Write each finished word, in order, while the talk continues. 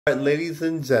All right, ladies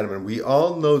and gentlemen, we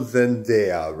all know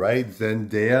Zendaya, right?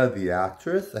 Zendaya, the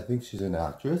actress. I think she's an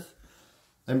actress.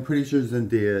 I'm pretty sure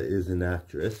Zendaya is an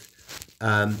actress.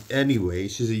 Anyway,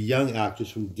 she's a young actress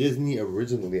from Disney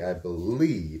originally, I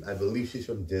believe. I believe she's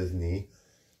from Disney.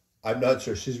 I'm not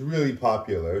sure. She's really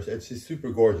popular, and she's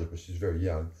super gorgeous, but she's very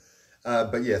young.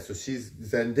 But yeah, so she's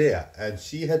Zendaya, and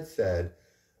she had said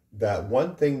that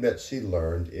one thing that she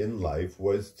learned in life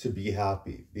was to be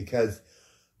happy, because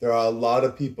there are a lot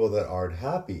of people that aren't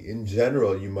happy. In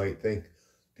general, you might think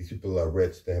these people are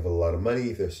rich, they have a lot of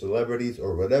money, they're celebrities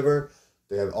or whatever,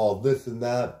 they have all this and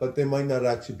that, but they might not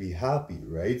actually be happy,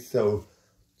 right? So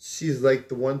she's like,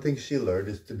 the one thing she learned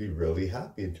is to be really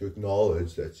happy and to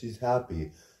acknowledge that she's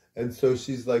happy. And so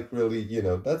she's like, really,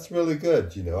 that's really good,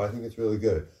 I think it's really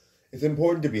good. It's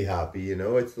important to be happy,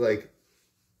 it's like,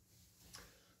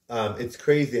 it's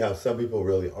crazy how some people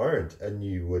really aren't, and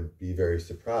you would be very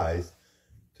surprised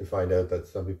to find out that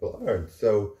some people aren't.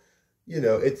 So,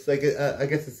 it's like, I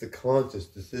guess it's a conscious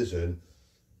decision.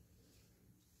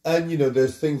 And,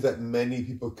 there's things that many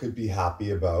people could be happy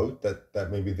about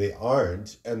that maybe they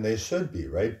aren't, and they should be,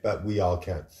 right? But we all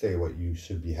can't say what you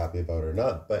should be happy about or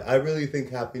not. But I really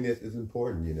think happiness is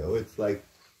important, It's like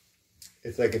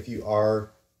if you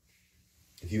are,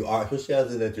 especially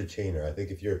as an entertainer, I think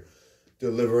if you're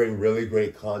delivering really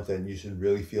great content, you should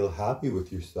really feel happy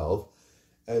with yourself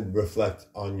and reflect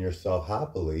on yourself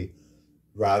happily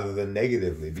rather than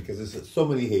negatively, because there's so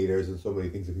many haters and so many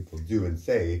things that people do and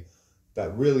say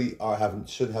that really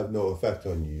should have no effect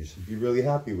on you. You should be really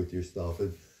happy with yourself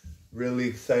and really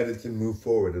excited to move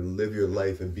forward and live your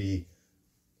life and be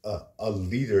a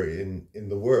leader in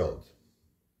the world.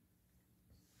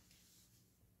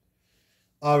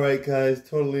 All right, guys,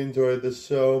 totally enjoyed the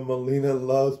show. Melina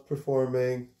loves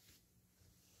performing.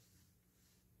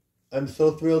 I'm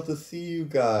so thrilled to see you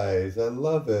guys. I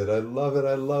love it. I love it.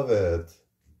 I love it.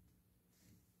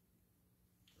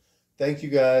 Thank you,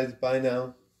 guys. Bye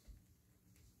now.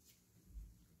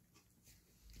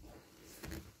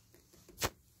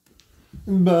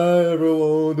 Bye,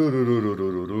 everyone.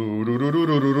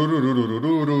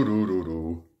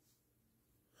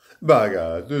 Bye,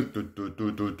 guys.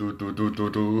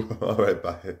 All right,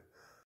 bye.